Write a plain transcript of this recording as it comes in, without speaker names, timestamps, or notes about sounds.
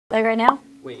Like right now?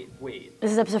 Wait.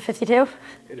 This is episode 52?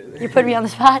 It is. You put me on the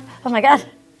spot? Oh my God.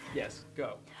 Yes,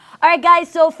 go. All right, guys,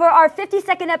 so for our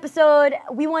 52nd episode,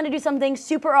 we want to do something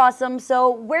super awesome.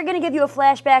 So we're going to give you a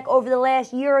flashback over the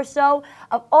last year or so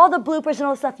of all the bloopers and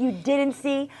all the stuff you didn't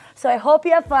see. So I hope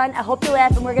you have fun. I hope you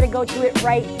laugh, and we're going to go to it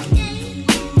right.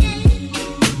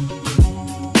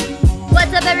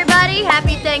 What's up, everybody?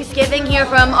 Happy Thanksgiving here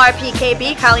from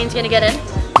RPKB. Colleen's going to get in.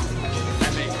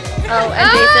 Oh,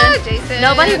 and Jason.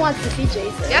 Nobody wants to see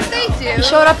Jason. Yes, they do. He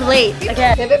showed up late.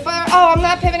 Again. Pivot for, oh, I'm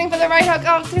not pivoting for the right hook.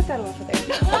 Oh, get that over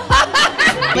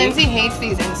there. Lindsay hates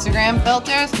these Instagram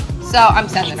filters, so I'm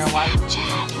sending her one.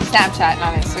 Snapchat,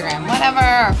 not Instagram.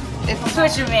 Whatever.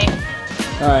 Switch with me.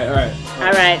 All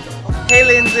right. Hey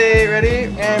Lindsay, ready?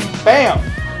 And bam!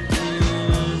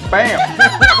 Bam!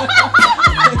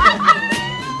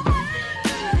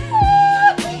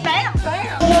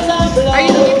 Are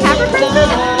you the new Capra princess?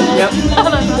 Yep.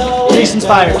 Jason's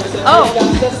fired. Oh.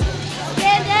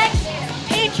 Spandex,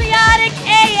 patriotic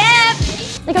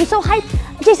AF. Like, I'm so hyped.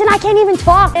 Jason, I can't even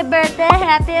talk. Happy birthday,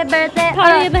 happy birthday.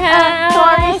 Party in the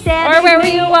house, or wherever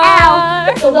you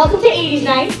are. So welcome to 80s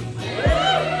night.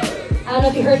 I don't know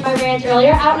if you heard my rant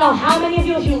earlier. I don't know how many of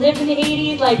you, if you lived in the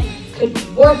 80s, like,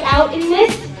 could work out in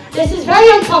this. This is very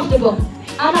uncomfortable.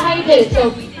 I don't know how you did it,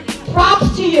 so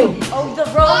props to you. Oh, the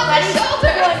rope.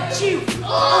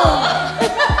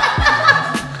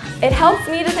 It helps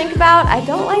me to think about. I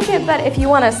don't like it, but if you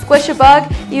want to squish a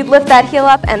bug, you'd lift that heel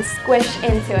up and squish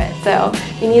into it. So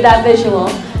you need that visual.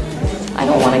 I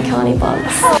don't want to kill any bugs.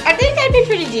 I think I'd be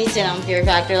pretty decent on Fear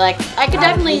Factor. Like, I could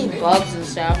definitely eat bugs and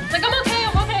stuff. Like, I'm okay.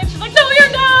 She's like, no,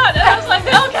 you're not. And I was like,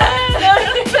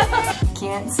 okay.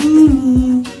 Can't see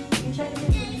me.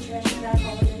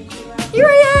 Here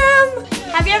I am.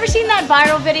 Have you ever seen that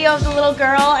viral video of the little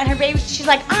girl and her baby? She's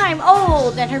like, I'm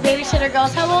old. And her babysitter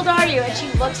goes, how old are you? And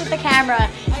she looks at the camera,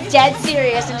 dead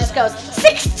serious, and just goes,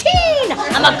 16.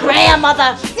 I'm a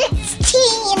grandmother.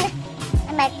 16.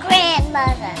 I'm a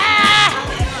grandmother.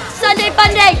 Sunday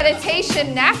fun day.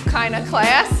 Meditation nap kind of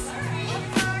class.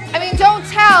 I mean, don't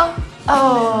tell.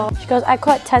 Oh. She goes, I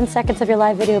caught 10 seconds of your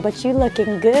live video, but you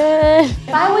looking good. If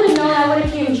I would have known, I would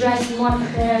have came dressed more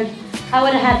prepared. I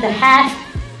would have had the hat,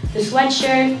 the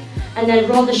sweatshirt, and then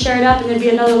roll the shirt up, and there'd be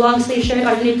another long sleeve shirt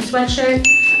underneath the sweatshirt.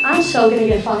 I'm so gonna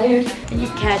get fired. And you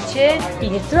catch it,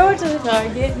 and you throw it to the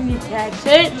target, and you catch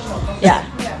it. Yeah.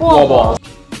 Wall ball.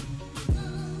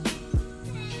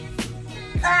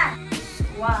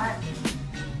 Squat.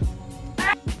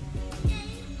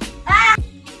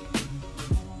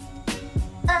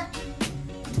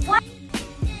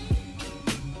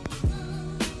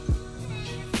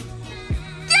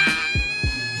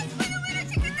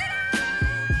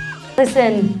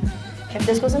 Listen, if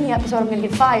this goes in the episode, I'm gonna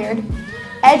get fired.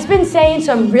 Ed's been saying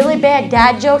some really bad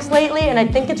dad jokes lately, and I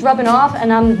think it's rubbing off,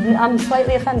 and I'm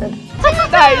slightly offended.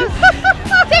 Nice.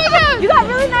 You got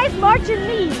really nice marching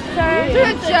leads, sir.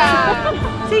 Good job.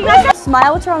 See, you guys got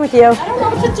smile. What's wrong with you? I don't know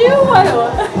what to do.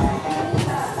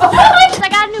 I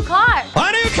got a new car.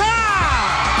 A new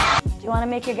car! Do you want to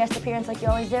make your guest appearance like you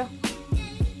always do?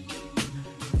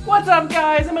 What's up,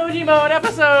 guys? Emoji Mode,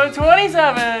 episode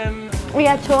 27. We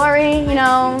got Tori, you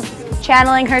know,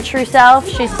 channeling her true self.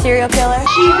 She's a serial killer.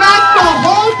 She rocked the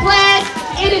whole class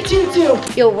in a tutu.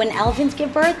 Yo, when elephants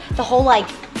give birth, the whole like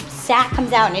sack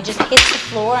comes out and it just hits the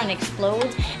floor and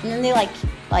explodes, and then they like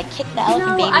kick the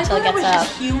elephant baby until it gets up. I thought it was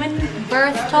just human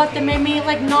birth talk that made me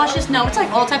like nauseous. No, it's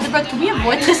like all types of birth. Can we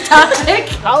avoid this topic?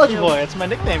 College boy, it's my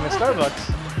nickname at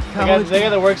Starbucks. The guy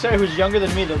that works there who's younger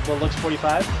than me that looks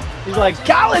 45. He's like,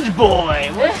 college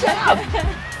boy, what's up?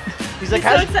 He's like,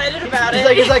 so excited about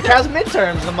it. He's like, how's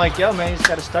midterms? I'm like, yo, man, you just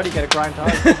gotta study, gotta grind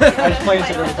hard. I just play it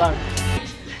every time.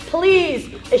 Please,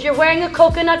 if you're wearing a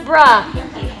coconut bra,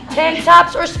 tank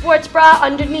tops or sports bra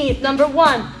underneath, number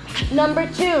 1. Number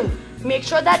 2, make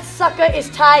sure that sucker is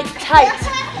tied tight.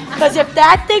 Because if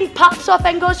that thing pops off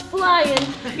and goes flying,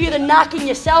 you're either knocking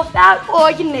yourself out or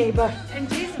your neighbor. And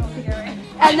Jason will figure it.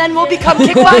 And then we'll become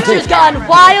kickboxers gone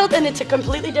wild, and it's a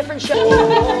completely different show.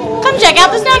 Come check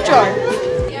out the snack drawer.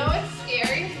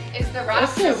 The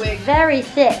Rasta wig. Very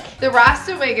thick. The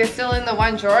Rasta wig is still in the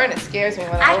one drawer, and it scares me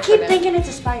when I open keep it. thinking it's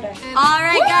a spider. All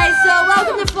right, guys. So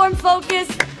welcome to Form Focus.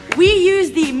 We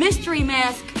use the mystery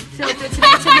mask filter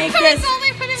today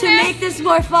to make this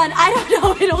more fun. I don't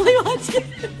know. It only wants to.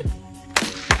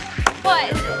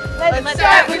 What? Let's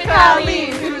start with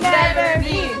Colleen, who's never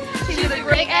mean. She's a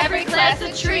bring every class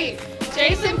a treat.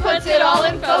 Jason puts it all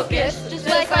in focus, just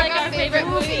like our favorite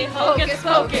movie, Hocus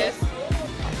Pocus.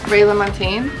 Ray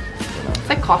LaMontagne. It's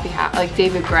like coffee hat, like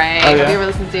David Gray. Oh, yeah? Have you ever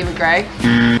listened to David Gray?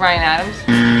 Ryan Adams.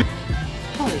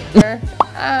 Holy.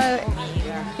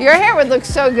 Your hair would look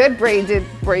so good braided.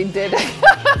 We're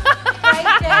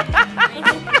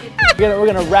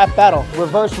gonna rap battle,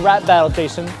 reverse rap battle,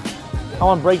 Jason. I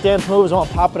want breakdance moves, I want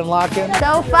popping and locking.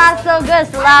 So far, so good.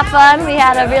 It's a lot of fun. We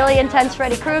had a really intense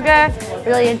Freddy Krueger,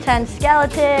 really intense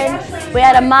skeleton. We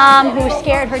had a mom who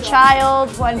scared her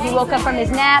child when he woke up from his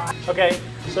nap. Okay,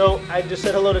 so I just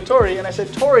said hello to Tori, and I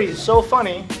said, Tori, it's so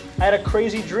funny. I had a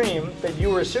crazy dream that you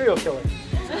were a serial killer.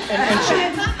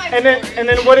 And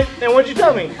then what did you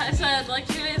tell me? I said, like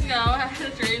 2 days ago, I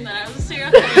had a dream that I was a serial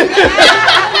killer.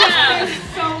 Yeah,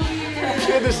 so weird.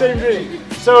 She had the same dream.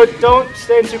 So don't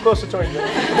stand too close to Tori.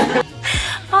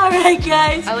 Alright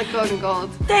guys. I like golden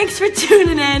gold. Thanks for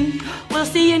tuning in. We'll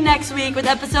see you next week with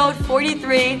episode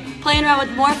 43, playing around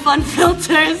with more fun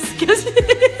filters. Because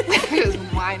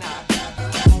why not?